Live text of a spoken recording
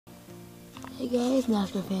Hey guys,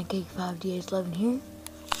 Master Pancake 5DH11 here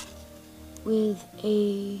with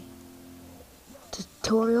a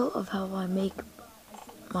tutorial of how I make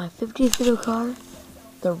my 50th video car,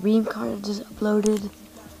 the Ream car I just uploaded,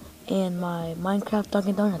 and my Minecraft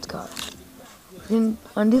Dunkin' Donuts car. What I'm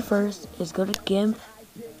going to do first is go to Gimp.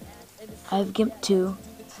 I have Gimp 2.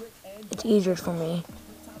 It's easier for me.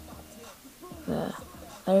 Let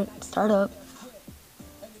it start up.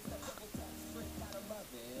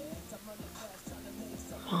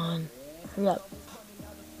 Come on, hurry up.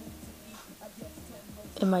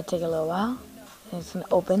 It might take a little while. And it's going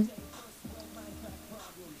to open.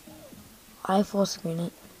 I full screen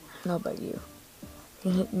it. I don't know about you. You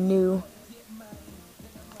can hit new.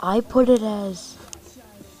 I put it as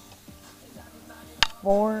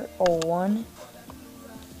 401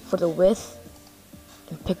 for the width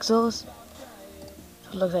in pixels.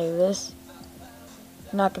 So it looks like this.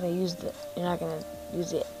 You're not gonna use the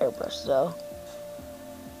airbrush though.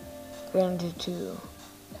 We're going to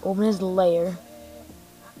open his layer.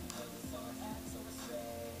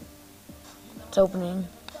 It's opening.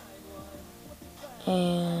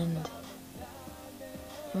 And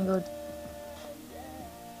I'm gonna go.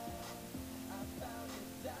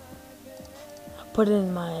 I'll put it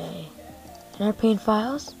in my NR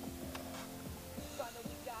files.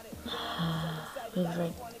 Move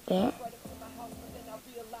right there.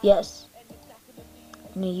 Yes.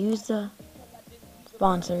 I'm gonna use the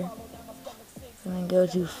sponsor. I'm gonna go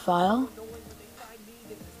to File,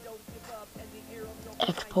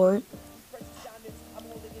 Export.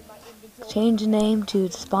 Change the name to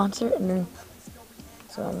the sponsor, and then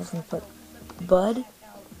so I'm just gonna put Bud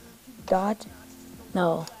dot.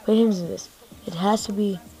 No, wait a minute, this. It has to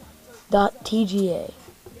be .tga.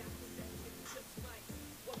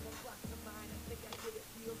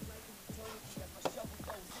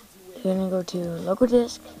 You're gonna go to local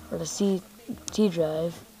disk or the C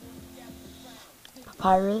drive.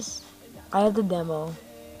 Papyrus. I have the demo.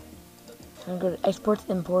 I'm gonna go to exports,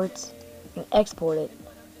 imports, and export it.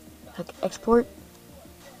 Click export.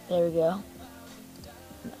 There we go.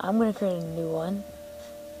 I'm gonna create a new one.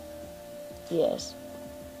 Yes.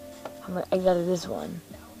 I'm gonna exit out of this one.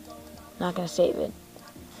 Not gonna save it.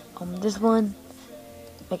 This one,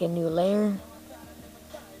 make a new layer.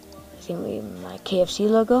 It's gonna be my KFC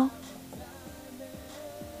logo.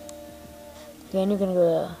 Then you're gonna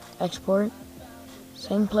go to export.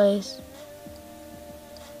 Same place.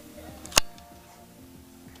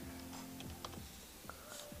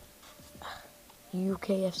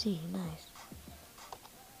 UKFC, nice.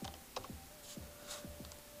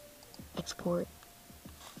 Export.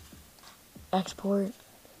 Export.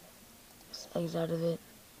 Just exit out of it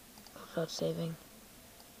without saving.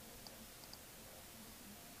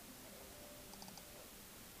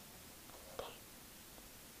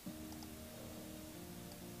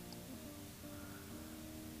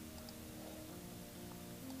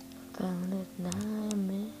 Found it 9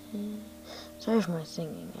 minutes. Sorry for my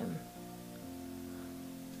singing.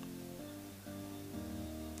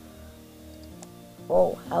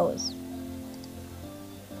 Whoa, that was.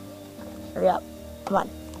 Hurry up. Come on.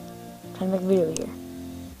 I'm trying to make a video here.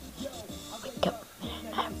 Wake up,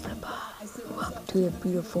 man. Welcome to the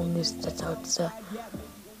beautifulness that's out. So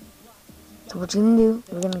what you're gonna do,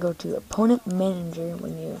 we're gonna go to Opponent Manager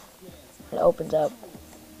when it opens up.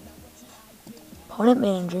 Opponent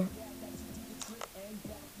Manager.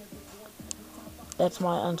 That's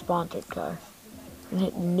my unsponsored car. And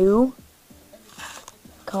hit new.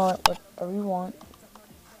 Call it whatever you want.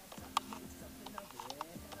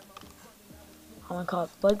 I'm gonna call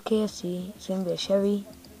it Bud KFC. It's gonna be a Chevy.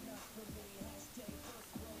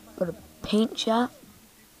 Go to paint shop.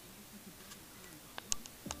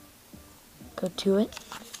 Go to it.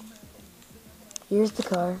 Here's the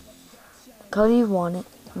car. The color you want it.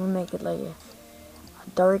 I'm gonna make it like a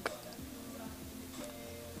dark.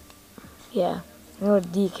 Yeah. I'm gonna go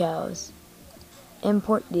to decals.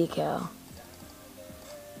 Import decal.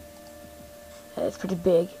 It's pretty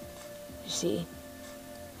big. You see.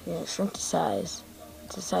 You're gonna shrink the size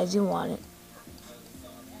to the size you want it.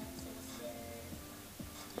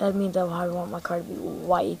 That means I want my car to be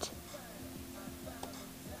white.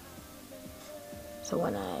 So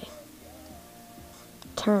when I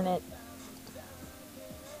turn it,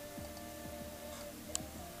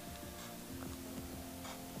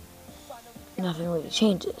 nothing really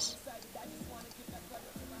changes.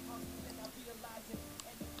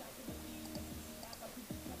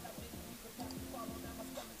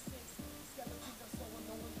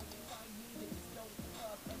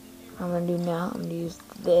 I'm gonna do now, I'm gonna use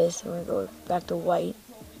this. I'm gonna go back to white.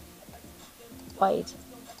 White.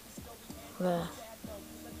 I'm gonna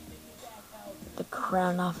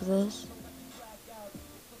crown off of this.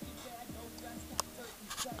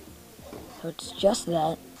 So it's just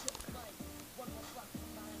that.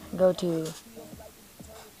 Go to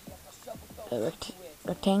the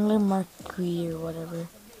rectangular marquee or whatever.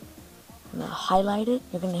 I'm gonna highlight it.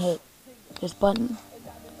 You're gonna hit this button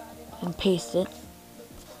and paste it.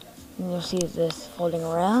 And you'll see this folding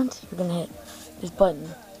around. You're gonna hit this button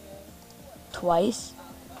twice.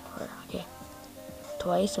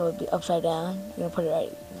 Twice, so it would be upside down. You're gonna put it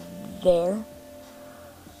right there.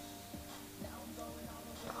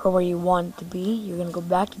 Or where you want it to be. You're gonna go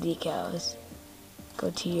back to decals. Go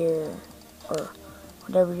to your, or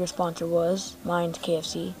whatever your sponsor was. Mine's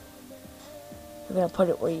KFC. You're gonna put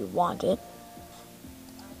it where you want it.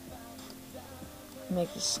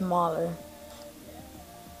 Make it smaller.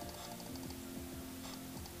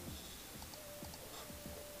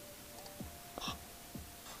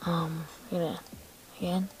 Gonna,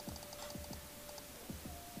 again.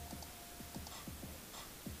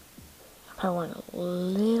 I probably want it a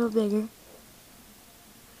little bigger.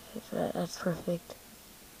 That's perfect.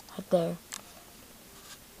 Right there.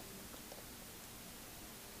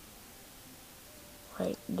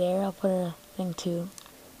 Right there, I'll put a thing too.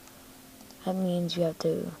 That means you have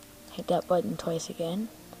to hit that button twice again.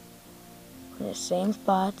 In the same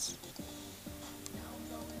spots.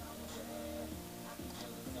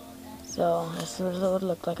 So this is what it would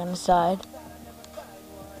look like on the side.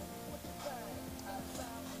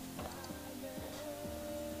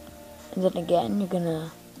 And then again, you're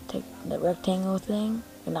gonna take the rectangle thing,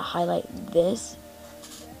 you're gonna highlight this,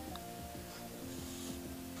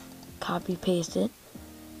 copy paste it.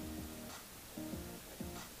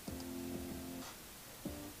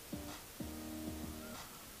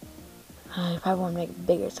 I probably want to make it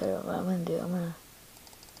bigger, so what I'm gonna do, I'm gonna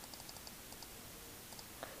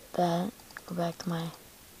that, go back to my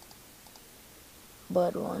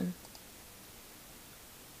Bud one.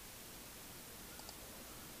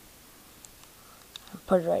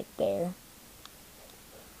 Put it right there.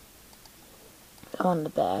 On the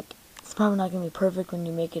back. It's probably not going to be perfect when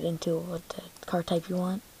you make it into what the car type you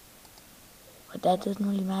want. But that doesn't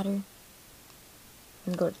really matter.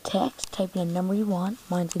 You're going to go to text, type in a number you want.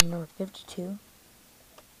 Mine's going to be number 52. I'm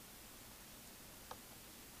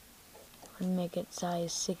going to make it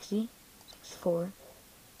size 60, 64.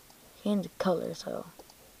 And the color, so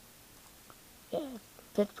yeah, it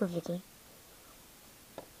fits perfectly.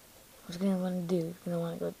 What you're going to want to do, you're going to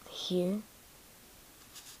want to go here.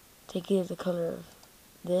 Take either the color of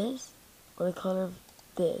this or the color of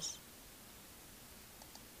this.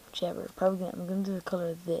 Whichever. Probably I'm going to do the color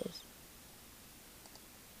of this.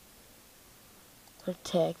 Put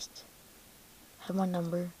text. Have my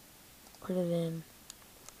number. Put it in.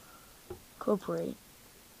 Incorporate.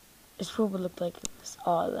 This would look like it's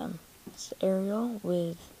all of them. It's Arial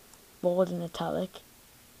with bold and italic.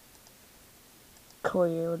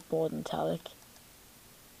 Courier with bold and italic.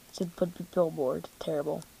 It would be billboard.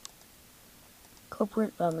 Terrible.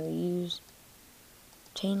 Corporate, I'm going to use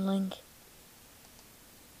chain link,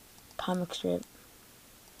 comic strip,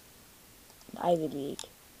 and Ivy League.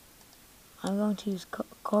 I'm going to use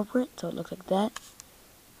corporate, so it looks like that.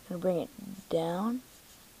 I'm going to bring it down,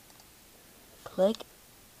 click,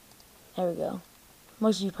 there we go.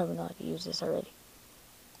 Most of you probably know how to use this already.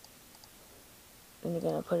 Then you're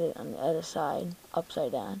going to put it on the other side,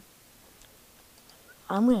 upside down.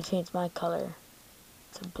 I'm going to change my color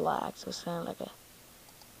to black, so it's kind of like a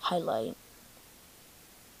highlight.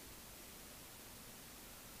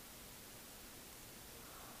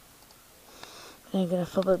 Then you're going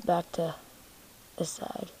to flip it back to this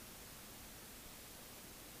side.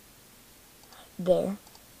 Right there.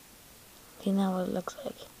 See now what it looks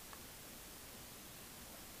like.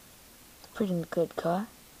 Pretty good car.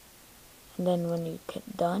 And then when you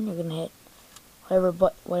get done, you're going to hit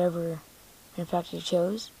whatever manufacturer you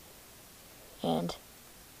chose. And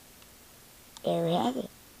there we have it.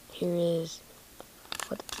 Here is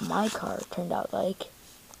what my car turned out like.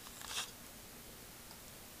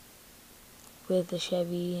 With the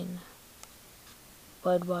Chevy and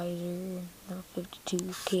Budweiser, number 52,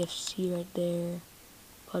 KFC right there.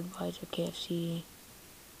 Budweiser, KFC.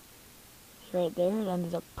 Right there, it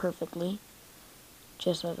ended up perfectly.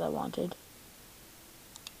 Just as I wanted.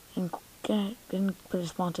 And gonna put a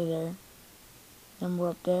sponsor there. Number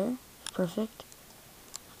up there. It's perfect.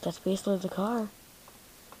 That's basically the car.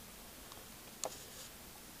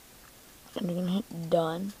 And you're gonna hit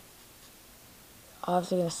done.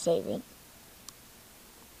 Obviously gonna save it.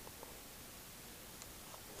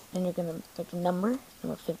 Then you're gonna make the number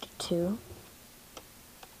 52.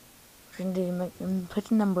 What you're gonna do, put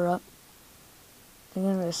the number up. Then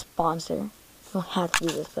you're gonna sponsor. don't have to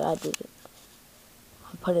do this, but I did it.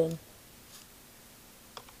 I put in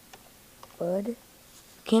Bud. You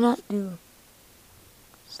cannot do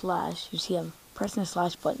slash. You see I'm pressing the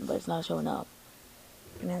slash button, but it's not showing up.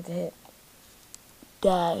 You're gonna have to hit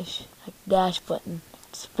dash, like dash button,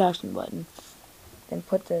 subtraction button. Then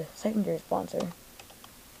put the secondary sponsor,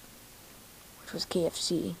 which was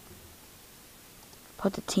KFC.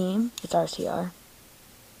 Put the team, it's RCR.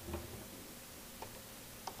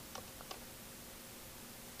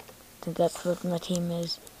 I think that's what my team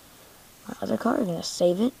is. My other car, I'm gonna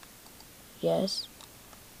save it. Yes.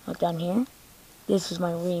 Look down here. This is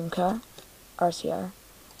my Ream car, RCR.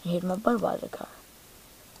 And here's my Budweiser car.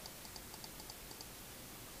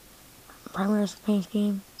 Primary paint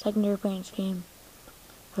scheme, secondary paint scheme.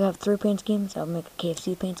 We have 3 paint schemes. I'll make a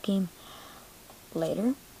KFC paint scheme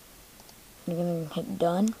later. You're gonna hit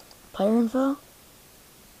done, player info,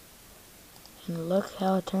 and look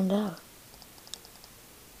how it turned out.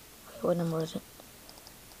 Wait, what number is it?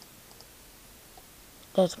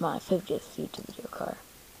 That's my 50th YouTube video car.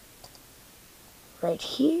 Right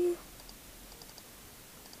here.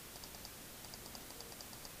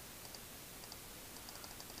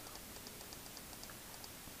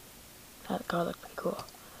 That car looked pretty cool.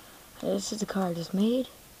 And this is the car I just made.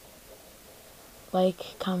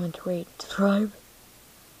 Like, comment, rate, subscribe.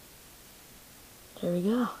 There we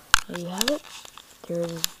go. There you have it. There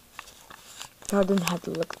it is. The car didn't have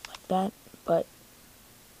to look like that, but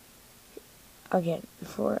again,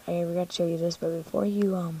 before I forgot to show you this, but before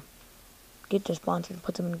you get the sponsors,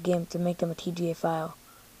 put them in Gimp to make them a TGA file.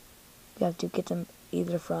 You have to get them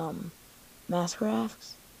either from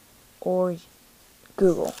Masscrafts or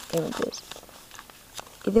Google Images.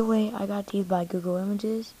 Either way, I got these by Google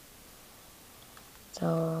Images.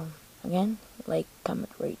 So, again, like,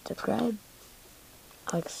 comment, rate, subscribe.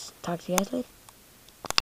 I'll talk to you guys later.